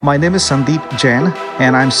My name is Sandeep Jain,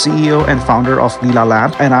 and I'm CEO and founder of Leela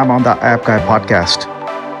Lab, and I'm on the App Guy podcast.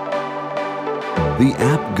 The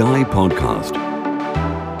App Guy podcast.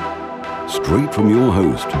 Straight from your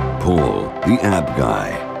host, Paul, the App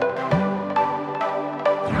Guy.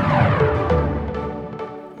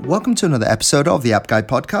 Welcome to another episode of the App Guy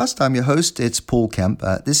podcast. I'm your host, it's Paul Kemp.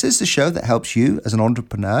 This is the show that helps you as an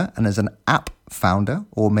entrepreneur and as an app founder,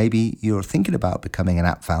 or maybe you're thinking about becoming an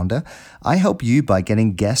app founder. I help you by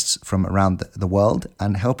getting guests from around the world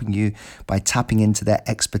and helping you by tapping into their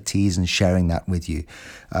expertise and sharing that with you.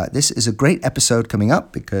 This is a great episode coming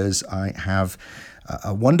up because I have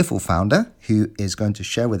a wonderful founder who is going to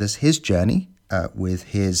share with us his journey with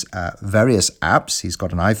his various apps. He's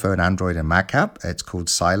got an iPhone, Android, and Mac app. It's called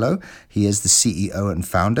Silo. He is the CEO and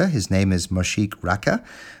founder. His name is Mosheek Rakha,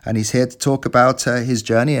 and he's here to talk about his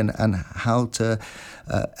journey and how to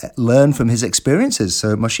learn from his experiences.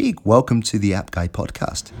 So, Mosheek, welcome to the App Guy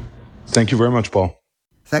podcast. Thank you very much, Paul.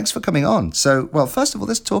 Thanks for coming on. So, well, first of all,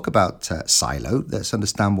 let's talk about Silo. Let's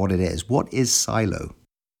understand what it is. What is Silo?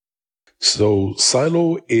 So,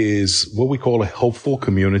 Silo is what we call a helpful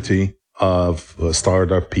community of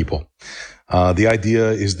startup people. The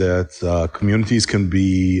idea is that communities can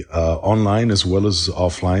be online as well as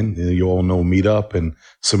offline. You all know Meetup and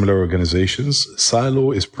similar organizations.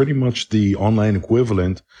 Silo is pretty much the online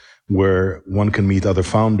equivalent where one can meet other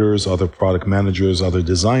founders, other product managers, other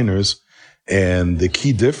designers. And the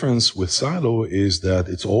key difference with Silo is that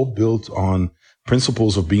it's all built on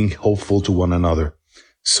principles of being helpful to one another.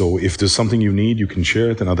 So if there's something you need, you can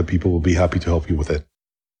share it and other people will be happy to help you with it.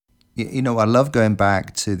 You know, I love going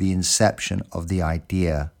back to the inception of the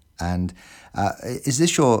idea. And is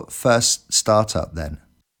this your first startup then?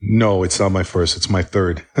 No, it's not my first. It's my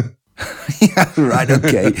third. Yeah, right.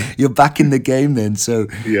 Okay. You're back in the game then. So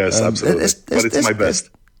yes, absolutely. But it's my best.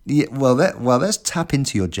 Yeah, well, let's tap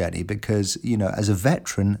into your journey because, you know, as a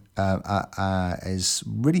veteran, is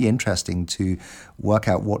really interesting to work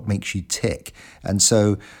out what makes you tick. And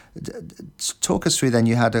so talk us through then,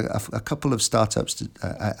 you had a couple of startups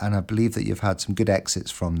and I believe that you've had some good exits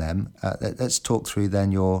from them. Let's talk through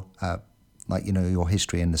then your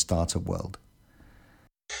history in the startup world.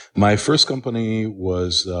 My first company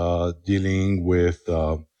was dealing with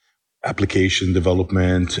application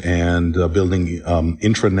development and building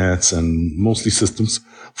intranets and mostly systems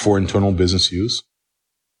for internal business use.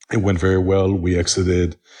 It went very well. We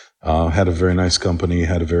exited, had a very nice company,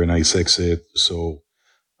 had a very nice exit. So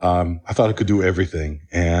I thought I could do everything.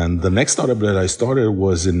 And the next startup that I started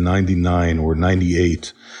was in 99 or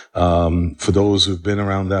 98. For those who've been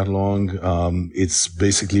around that long, it's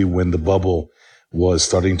basically when the bubble was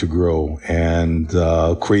starting to grow and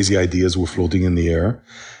crazy ideas were floating in the air.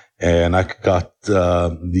 And I got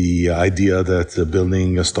the idea that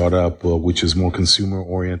building a startup which is more consumer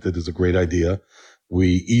oriented is a great idea.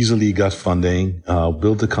 We easily got funding,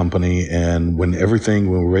 built a company, and when we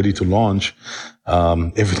were ready to launch,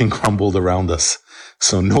 everything crumbled around us.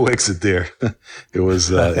 So no exit there. It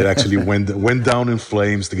was it actually went down in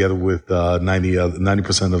flames together with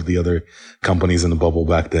 90% of the other companies in the bubble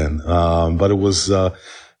back then. But it was a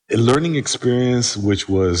learning experience, which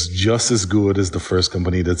was just as good as the first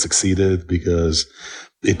company that succeeded because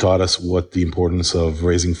it taught us what the importance of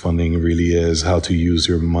raising funding really is, how to use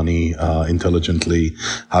your money intelligently,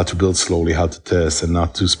 how to build slowly, how to test, and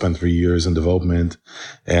not to spend 3 years in development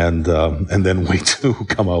and then wait to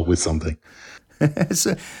come out with something.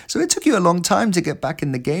 So it took you a long time to get back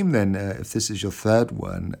in the game then, if this is your third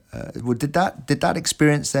one. Did that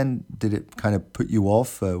experience then, did it kind of put you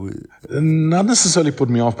off? Not necessarily put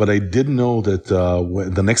me off, but I did know that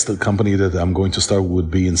the next company that I'm going to start would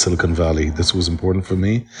be in Silicon Valley. This was important for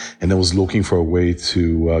me, and I was looking for a way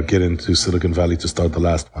to get into Silicon Valley to start the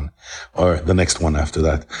last one, or the next one after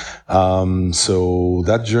that. So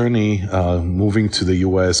that journey, moving to the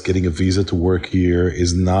US, getting a visa to work here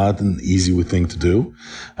is not an easy thing to do.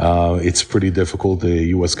 It's pretty difficult. The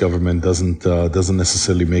U.S. government doesn't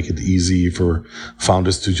necessarily make it easy for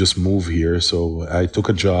founders to just move here. So I took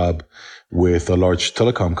a job with a large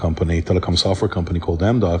telecom software company called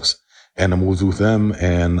Amdocs, and I moved with them,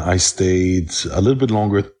 and I stayed a little bit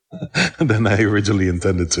longer than I originally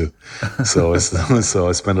intended to. So I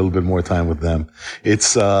spent a little bit more time with them.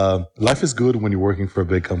 It's life is good when you're working for a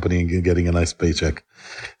big company and getting a nice paycheck.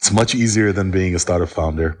 It's much easier than being a startup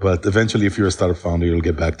founder, but eventually if you're a startup founder, you'll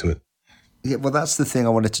get back to it. Yeah, well, that's the thing I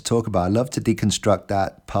wanted to talk about. I love to deconstruct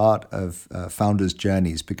that part of founders'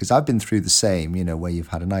 journeys because I've been through the same, you know, where you've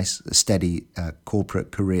had a nice, steady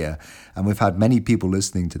corporate career. And we've had many people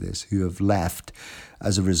listening to this who have left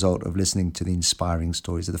as a result of listening to the inspiring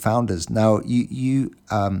stories of the founders. Now, you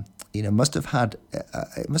must have had,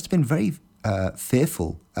 it must have been very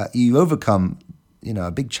fearful. You overcome,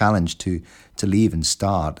 a big challenge to leave and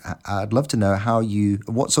start. I'd love to know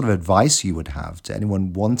what sort of advice you would have to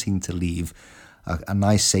anyone wanting to leave a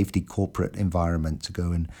nice safety corporate environment to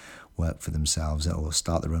go and work for themselves or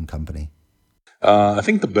start their own company. I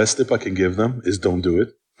think the best tip I can give them is don't do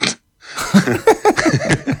it.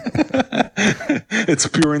 It's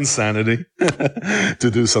pure insanity to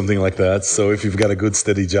do something like that. So if you've got a good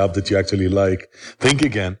steady job that you actually like, think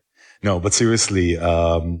again. No, but seriously,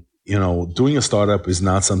 doing a startup is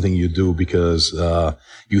not something you do because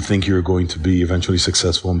you think you're going to be eventually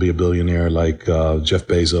successful and be a billionaire like Jeff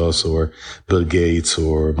Bezos or Bill Gates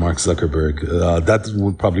or Mark Zuckerberg.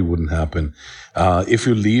 That probably wouldn't happen. If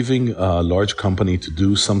you're leaving a large company to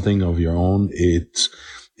do something of your own, it's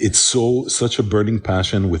such a burning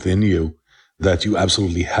passion within you that you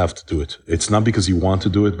absolutely have to do it. It's not because you want to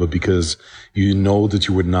do it, but because you know that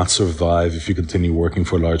you would not survive if you continue working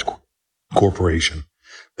for a large corporation.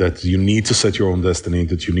 That you need to set your own destiny,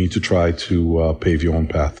 that you need to try to pave your own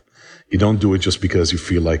path. You don't do it just because you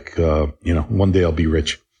feel like, one day I'll be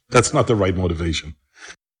rich. That's not the right motivation.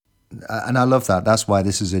 And I love that. That's why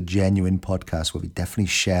this is a genuine podcast where we definitely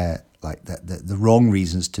share like the wrong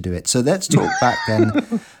reasons to do it. So let's talk back then.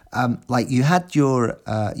 You had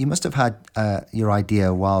you must have had your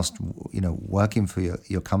idea whilst, working for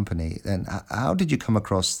your company. And how did you come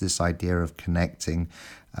across this idea of connecting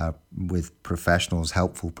with professionals,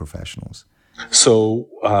 helpful professionals? So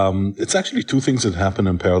it's actually two things that happen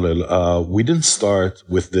in parallel. We didn't start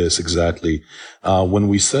with this exactly. When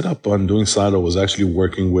we set up on doing Silo, I was actually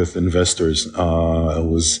working with investors. I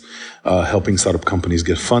was helping startup companies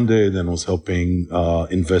get funded, and was helping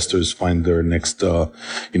investors find their next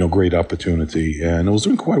great opportunity. And I was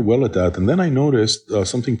doing quite well at that. And then I noticed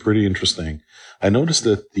something pretty interesting. I noticed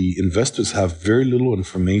that the investors have very little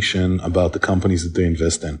information about the companies that they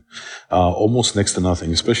invest in, almost next to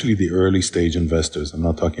nothing, especially the early stage investors. I'm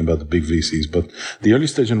not talking about the big VCs, but the early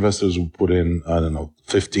stage investors will put in,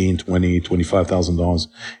 $15,000, $20,000, $25,000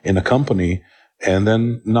 in a company and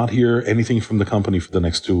then not hear anything from the company for the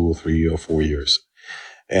next 2 or 3 or 4 years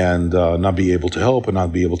and not be able to help and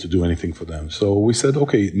not be able to do anything for them. So we said,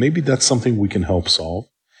 okay, maybe that's something we can help solve.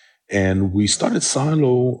 And we started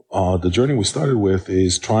Silo. The journey we started with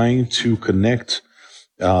is trying to connect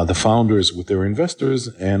the founders with their investors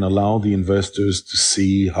and allow the investors to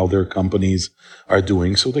see how their companies are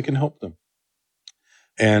doing so they can help them.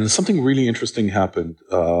 And something really interesting happened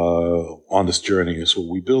on this journey. So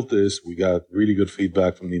we built this. We got really good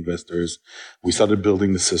feedback from the investors. We started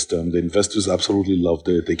building the system. The investors absolutely loved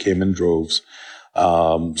it. They came in droves.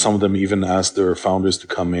 Some of them even asked their founders to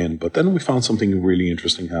come in, but then we found something really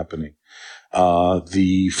interesting happening.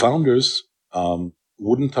 The founders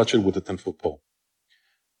wouldn't touch it with a 10-foot pole.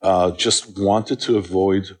 Just wanted to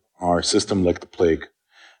avoid our system like the plague.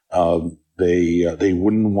 They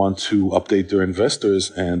wouldn't want to update their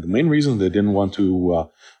investors, and the main reason they didn't want to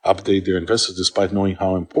update their investors, despite knowing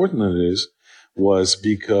how important it is, was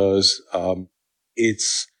because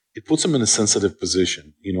it puts them in a sensitive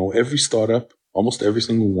position. Every startup, almost every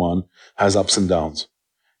single one, has ups and downs.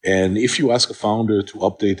 And if you ask a founder to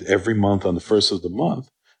update every month on the first of the month,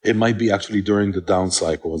 it might be actually during the down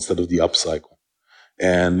cycle instead of the up cycle.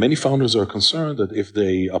 And many founders are concerned that if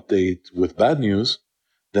they update with bad news,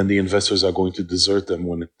 then the investors are going to desert them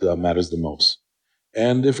when it matters the most.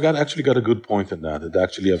 And they've actually got a good point in that.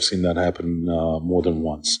 I've seen that happen more than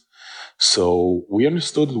once. So we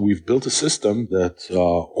understood that we've built a system that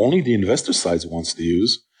only the investor side wants to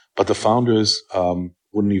use, but the founders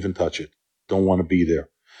wouldn't even touch it, don't want to be there.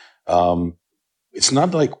 It's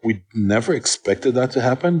not like we never expected that to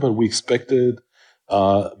happen, but we expected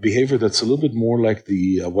behavior that's a little bit more like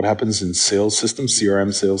what happens in sales system,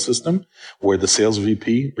 CRM sales system, where the sales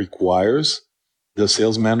VP requires the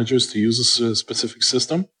sales managers to use a specific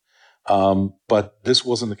system. But this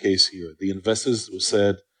wasn't the case here. The investors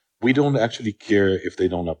said, we don't actually care if they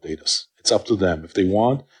don't update us. It's up to them. If they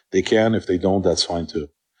want, they can. If they don't, that's fine too.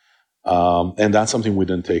 And that's something we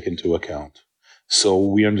didn't take into account. So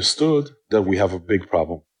we understood that we have a big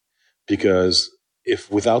problem, because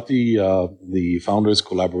if without the founders'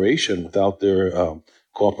 collaboration, without their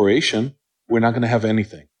cooperation, we're not going to have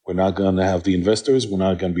anything. We're not going to have the investors. We're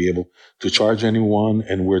not going to be able to charge anyone,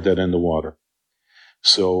 and we're dead in the water.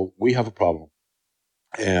 So we have a problem.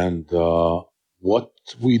 And what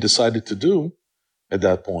we decided to do at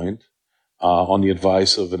that point, on the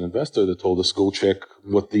advice of an investor that told us, go check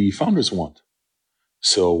what the founders want.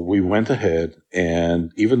 So we went ahead,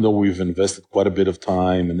 and even though we've invested quite a bit of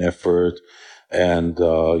time and effort and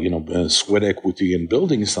sweat equity in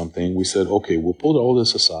building something, we said, okay, we'll put all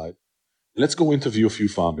this aside let's go interview a few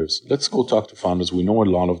founders. Let's go talk to founders. We know a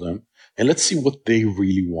lot of them. And let's see what they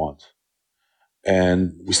really want.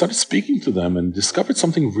 And we started speaking to them and discovered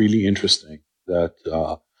something really interesting, that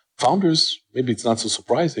founders, maybe it's not so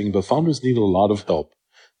surprising, but founders need a lot of help.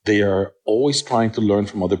 They are always trying to learn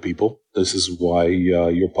from other people. This is why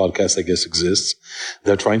your podcast, I guess, exists.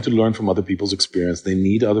 They're trying to learn from other people's experience. They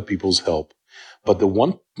need other people's help. But the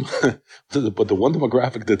one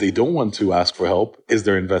demographic that they don't want to ask for help is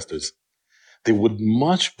their investors. They would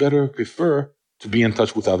much better prefer to be in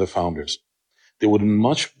touch with other founders. They would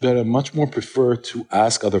much more prefer to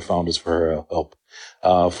ask other founders for help,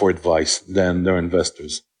 for advice than their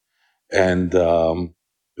investors. And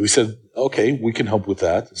we said, okay, we can help with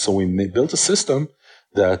that. So we built a system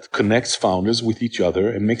that connects founders with each other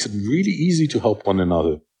and makes it really easy to help one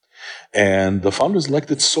another. And the founders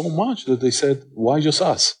liked it so much that they said, why just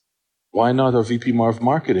us? Why not our VP of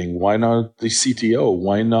marketing? Why not the CTO?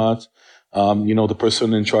 Why not, the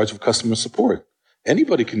person in charge of customer support?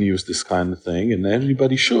 Anybody can use this kind of thing, and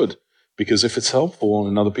everybody should. Because if it's helpful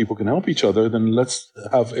and other people can help each other, then let's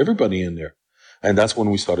have everybody in there. And that's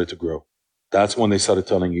when we started to grow. That's when they started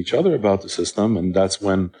telling each other about the system, and that's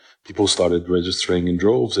when people started registering in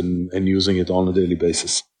droves and using it on a daily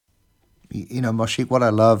basis. Moshe, what I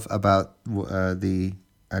love about the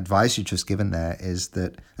advice you just given there is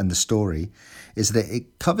that, and the story, is that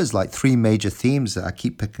it covers like three major themes that I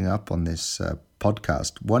keep picking up on this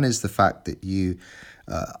podcast. One is the fact that you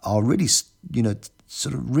are really,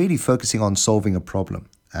 sort of really focusing on solving a problem.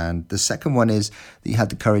 And the second one is that you had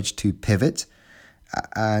the courage to pivot.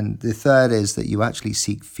 And the third is that you actually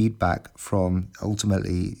seek feedback from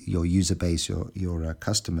ultimately your user base, your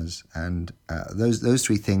customers. And those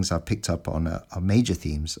three things are picked up on are major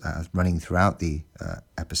themes running throughout the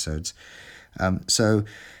episodes. I'm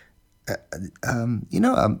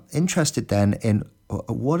interested then in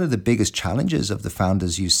what are the biggest challenges of the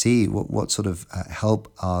founders you see? What sort of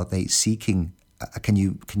help are they seeking? Can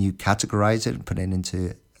you categorize it and put it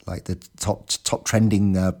into like the top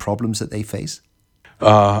trending problems that they face?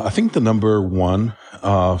 I think the number one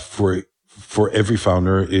for every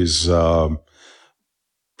founder is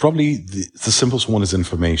probably the simplest one is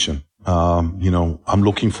information. I'm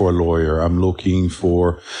looking for a lawyer. I'm looking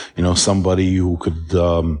for somebody who could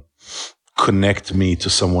connect me to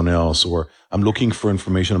someone else, or I'm looking for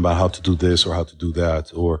information about how to do this or how to do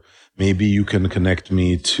that, or maybe you can connect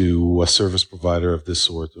me to a service provider of this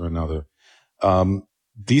sort or another.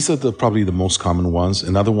 These are probably the most common ones.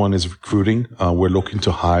 Another one is recruiting. We're looking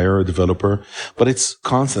to hire a developer, but it's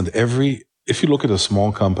constant. If you look at a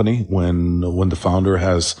small company, when the founder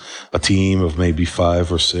has a team of maybe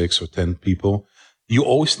 5 or 6 or 10 people, you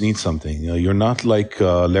always need something. You're not like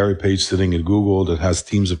Larry Page sitting at Google that has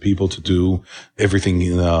teams of people to do everything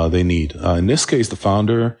they need. In this case, the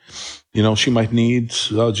founder, she might need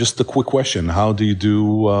just a quick question. How do you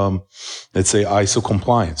do, let's say, ISO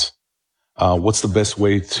compliance? What's the best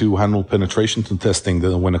way to handle penetration testing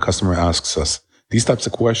when a customer asks us? These types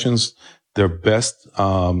of questions, they're best,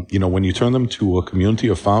 when you turn them to a community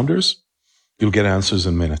of founders, you'll get answers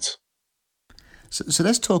in minutes. So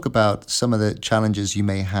let's talk about some of the challenges you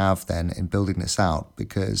may have then in building this out,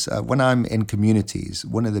 because when I'm in communities,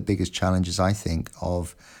 one of the biggest challenges I think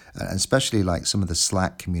of, especially like some of the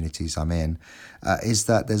Slack communities I'm in, is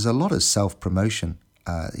that there's a lot of self-promotion.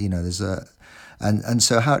 And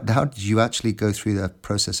so how did you actually go through the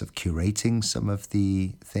process of curating some of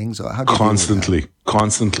the things, or how did constantly? Okay.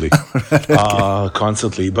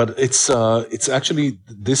 Constantly. But it's actually,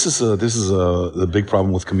 this is a big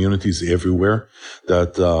problem with communities everywhere,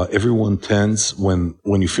 that everyone tends, when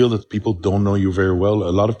you feel that people don't know you very well,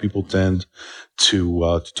 a lot of people tend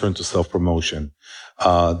to turn to self-promotion.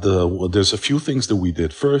 There's a few things that we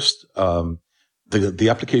did. First, the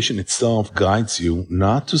application itself guides you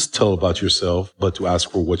not to tell about yourself, but to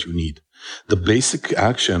ask for what you need. The basic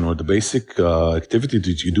action or the basic activity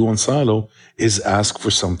that you do on Silo is ask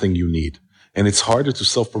for something you need. And it's harder to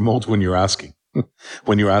self-promote when you're asking,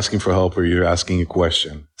 when you're asking for help or you're asking a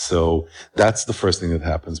question. So that's the first thing that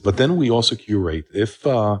happens. But then we also curate.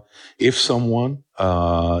 If someone,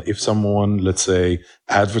 let's say,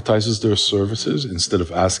 advertises their services instead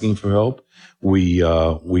of asking for help,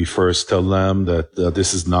 we first tell them that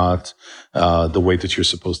this is not the way that you're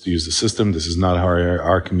supposed to use the system. This is not how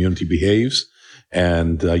our community behaves.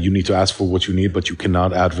 And you need to ask for what you need, but you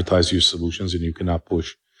cannot advertise your solutions and you cannot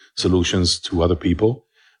push solutions to other people.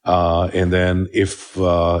 And then if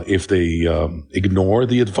they ignore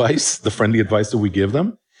the advice, the friendly advice that we give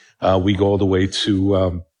them, we go all the way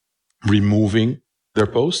to removing their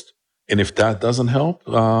post. And if that doesn't help,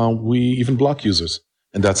 we even block users.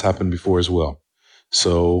 And that's happened before as well.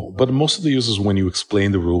 So, but most of the users, when you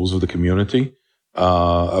explain the rules of the community,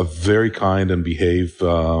 are very kind and behave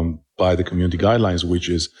by the community guidelines, which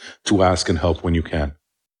is to ask and help when you can.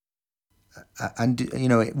 And,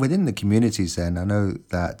 within the communities then, I know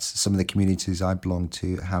that some of the communities I belong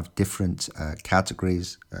to have different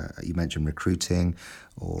categories. You mentioned recruiting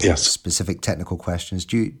or Yes. specific technical questions.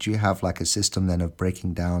 Do you have like a system then of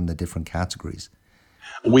breaking down the different categories?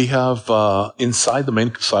 We have, inside the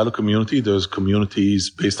main silo community, there's communities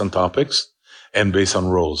based on topics and based on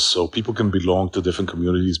roles. So people can belong to different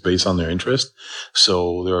communities based on their interest.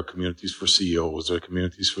 So there are communities for CEOs, there are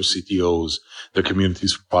communities for CTOs, there are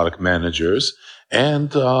communities for product managers,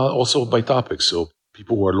 and also by topics. So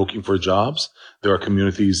people who are looking for jobs, there are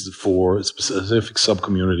communities for specific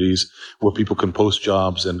sub-communities where people can post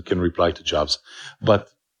jobs and can reply to jobs. But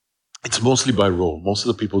it's mostly by role. Most of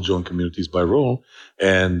the people join communities by role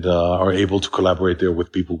and are able to collaborate there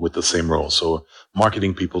with people with the same role. So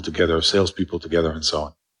marketing people together, sales people together, and so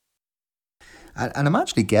on. And I'm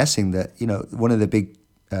actually guessing that, one of the big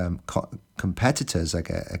competitors, I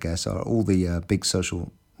guess, are all the big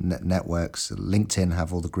social networks. LinkedIn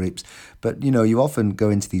have all the groups. But, you often go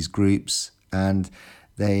into these groups and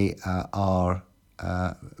they are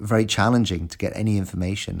very challenging to get any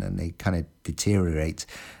information, and they kind of deteriorate.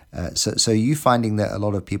 So are you finding that a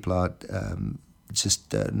lot of people are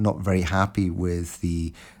just not very happy with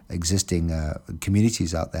the existing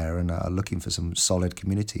communities out there and are looking for some solid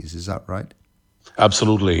communities? Is that right?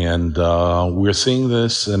 Absolutely. And we're seeing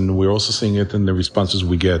this, and we're also seeing it in the responses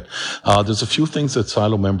we get. There's a few things that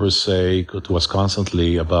Silo members say to us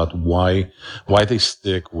constantly about why they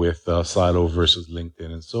stick with Silo versus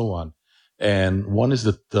LinkedIn and so on. And one is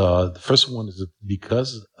that the first one is that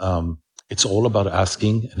because it's all about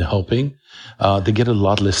asking and helping, they get a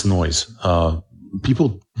lot less noise.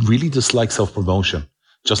 People really dislike self-promotion.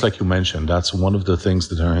 Just like you mentioned, that's one of the things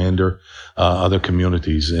that hinder other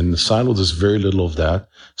communities. In Silo, there's very little of that.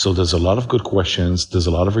 So there's a lot of good questions. There's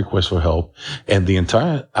a lot of requests for help. And the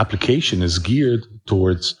entire application is geared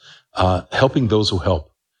towards helping those who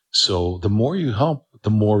help. So the more you help, the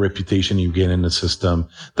more reputation you gain in the system,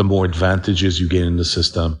 the more advantages you gain in the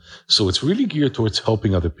system. So it's really geared towards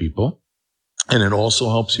helping other people. And it also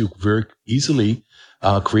helps you very easily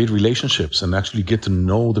create relationships and actually get to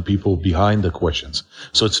know the people behind the questions.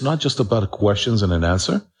 So it's not just about questions and an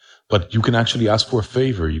answer, but you can actually ask for a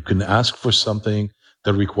favor. You can ask for something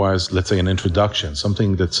that requires, let's say, an introduction,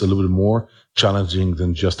 something that's a little bit more challenging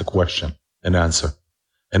than just a question and answer.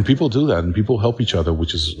 And people do that, and people help each other,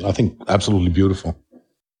 which is, I think, absolutely beautiful.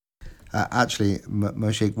 Actually,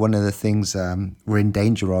 Moshe, one of the things we're in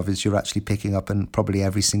danger of is you're actually picking up on probably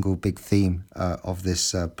every single big theme of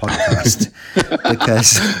this podcast,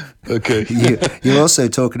 because you're also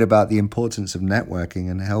talking about the importance of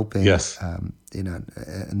networking and helping. Yes.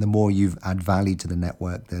 And the more you add value to the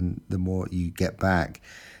network, then the more you get back.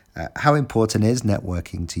 How important is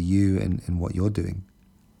networking to you in what you're doing?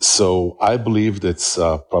 So I believe that's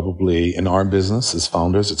probably in our business as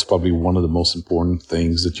founders, it's probably one of the most important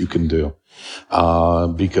things that you can do.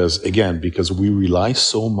 Because we rely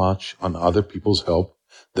so much on other people's help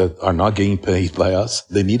that are not getting paid by us.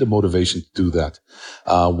 They need a motivation to do that.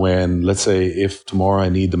 When, let's say, if tomorrow I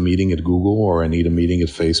need a meeting at Google or I need a meeting at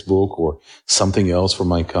Facebook or something else for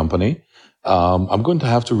my company, I'm going to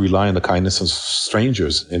have to rely on the kindness of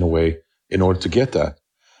strangers in a way in order to get that.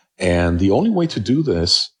 And the only way to do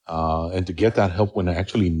this, and to get that help when I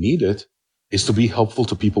actually need it, is to be helpful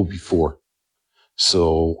to people before.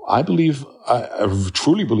 So I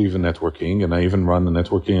truly believe in networking, and I even run a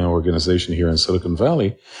networking organization here in Silicon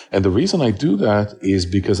Valley. And the reason I do that is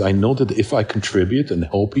because I know that if I contribute and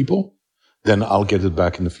help people, then I'll get it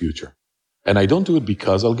back in the future. And I don't do it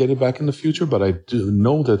because I'll get it back in the future, but I do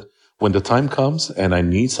know that when the time comes and I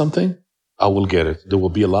need something, I will get it. There will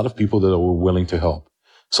be a lot of people that are willing to help.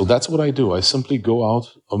 So that's what I do. I simply go out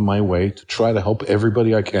of my way to try to help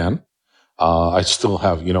everybody I can. I still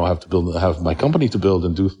have to have my company to build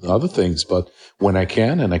and do other things. But when I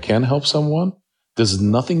can and I can help someone, there's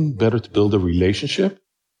nothing better to build a relationship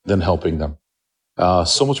than helping them.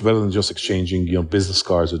 So much better than just exchanging, business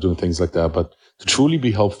cards or doing things like that. But to truly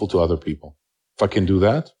be helpful to other people. If I can do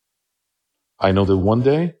that, I know that one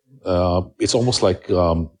day, it's almost like,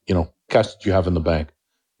 cash that you have in the bank.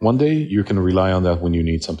 One day you can rely on that when you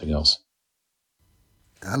need something else.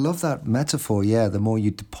 I love that metaphor. Yeah, the more you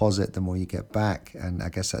deposit, the more you get back. And I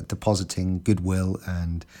guess depositing goodwill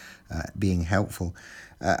and being helpful.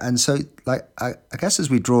 And so, I guess as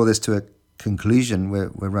we draw this to a conclusion, we're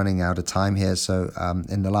running out of time here. So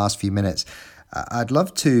in the last few minutes, I'd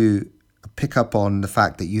love to pick up on the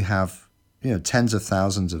fact that you have tens of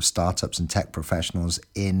thousands of startups and tech professionals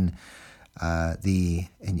in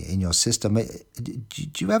your system.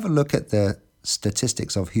 Do you ever look at the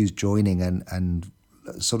statistics of who's joining and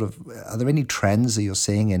sort of, are there any trends that you're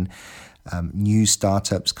seeing in new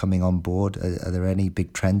startups coming on board? Are there any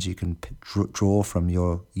big trends you can draw from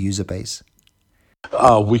your user base?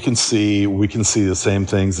 We can see the same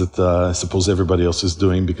things that I suppose everybody else is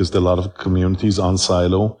doing, because there are a lot of communities on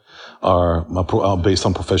Silo are based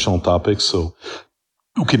on professional topics. So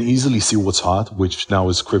you can easily see what's hot, which now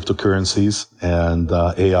is cryptocurrencies and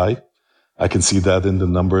AI. I can see that in the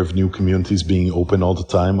number of new communities being open all the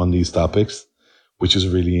time on these topics, which is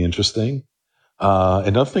really interesting.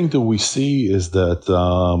 Another thing that we see is that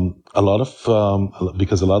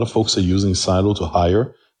because a lot of folks are using Silo to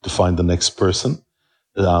hire, to find the next person,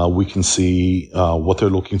 we can see what they're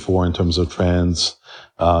looking for in terms of trends,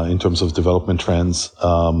 in terms of development trends,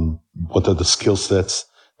 what are the skill sets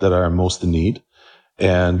that are most in need.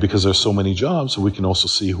 And because there's so many jobs, we can also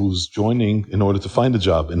see who's joining in order to find a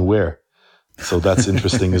job and where. So that's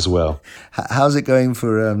interesting as well. How's it going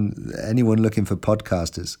for anyone looking for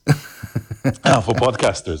podcasters? For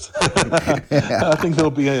podcasters. Yeah. I think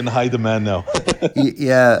they'll be in high demand now.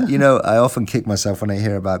 Yeah, I often kick myself when I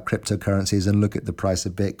hear about cryptocurrencies and look at the price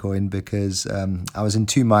of Bitcoin, because I was in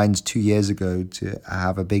two minds 2 years ago to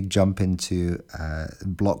have a big jump into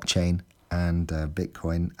blockchain and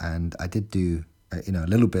Bitcoin. And I did do, a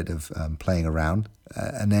little bit of playing around.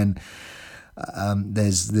 And then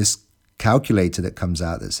there's this calculator that comes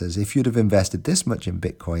out that says, if you'd have invested this much in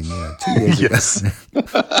Bitcoin 2 years ago.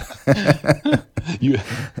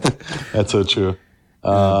 That's so true.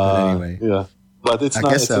 But anyway. Yeah. But it's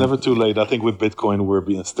never too late. I think with Bitcoin,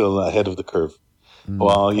 we're still ahead of the curve.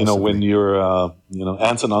 Well, when your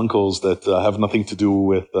aunts and uncles that have nothing to do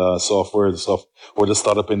with software, or the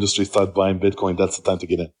startup industry start buying Bitcoin, that's the time to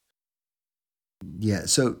get in. Yeah.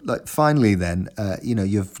 So, finally, then,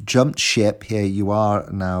 you've jumped ship here. You are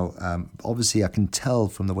now, obviously, I can tell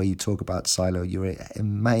from the way you talk about Silo, you're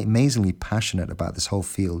amazingly passionate about this whole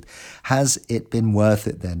field. Has it been worth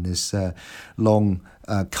it then? This long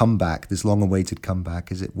comeback, this long-awaited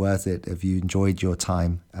comeback, is it worth it? Have you enjoyed your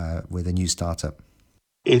time with a new startup?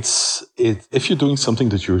 If you're doing something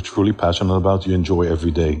that you're truly passionate about, you enjoy every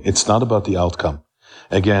day. It's not about the outcome.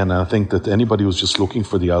 Again, I think that anybody who's just looking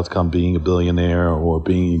for the outcome, being a billionaire or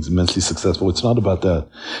being immensely successful, it's not about that.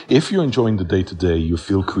 If you're enjoying the day-to-day, you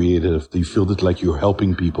feel creative, you feel that like you're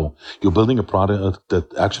helping people, you're building a product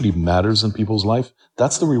that actually matters in people's life,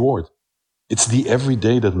 that's the reward. It's the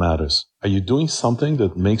everyday that matters. Are you doing something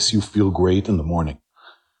that makes you feel great in the morning?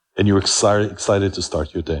 And you're excited to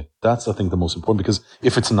start your day? That's, I think, the most important, because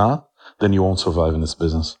if it's not, then you won't survive in this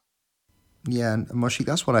business. Yeah, and Moshe,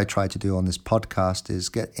 that's what I try to do on this podcast, is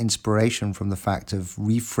get inspiration from the fact of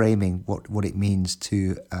reframing what it means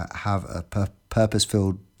to have a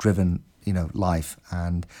purpose-filled, driven, life,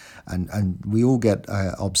 and we all get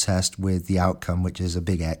obsessed with the outcome, which is a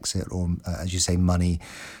big exit, or as you say, money,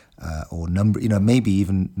 or number, maybe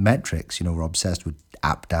even metrics. We're obsessed with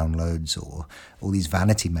app downloads or all these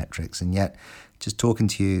vanity metrics, and yet, just talking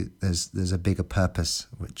to you, there's a bigger purpose,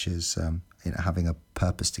 which is having a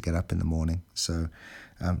purpose to get up in the morning. So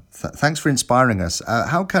thanks for inspiring us.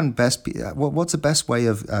 How can what's the best way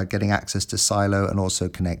of getting access to Silo and also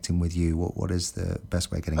connecting with you? What is the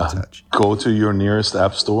best way of getting in touch? Go to your nearest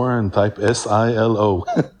app store and type SILO.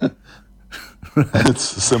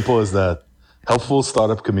 It's as simple as that. Helpful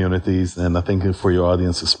startup communities, and I think for your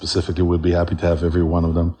audiences specifically, we'd be happy to have every one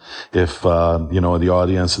of them. If the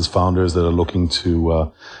audience is founders that are looking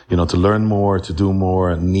to to learn more, to do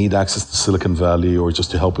more, need access to Silicon Valley, or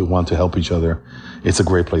just want to help each other, it's a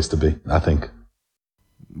great place to be, I think.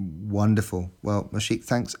 Wonderful. Well, Moshe,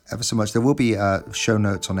 thanks ever so much. There will be show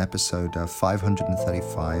notes on episode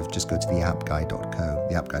 535. Just go to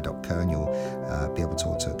theappguy.co, and you'll be able to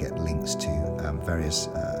also get links to various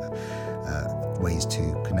ways to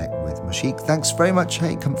connect with Moshe. Thanks very much,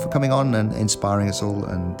 for coming on and inspiring us all.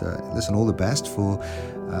 And listen, all the best for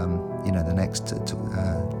the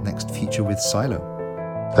next future with Silo.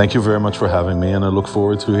 Thank you very much for having me, and I look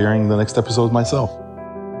forward to hearing the next episode myself.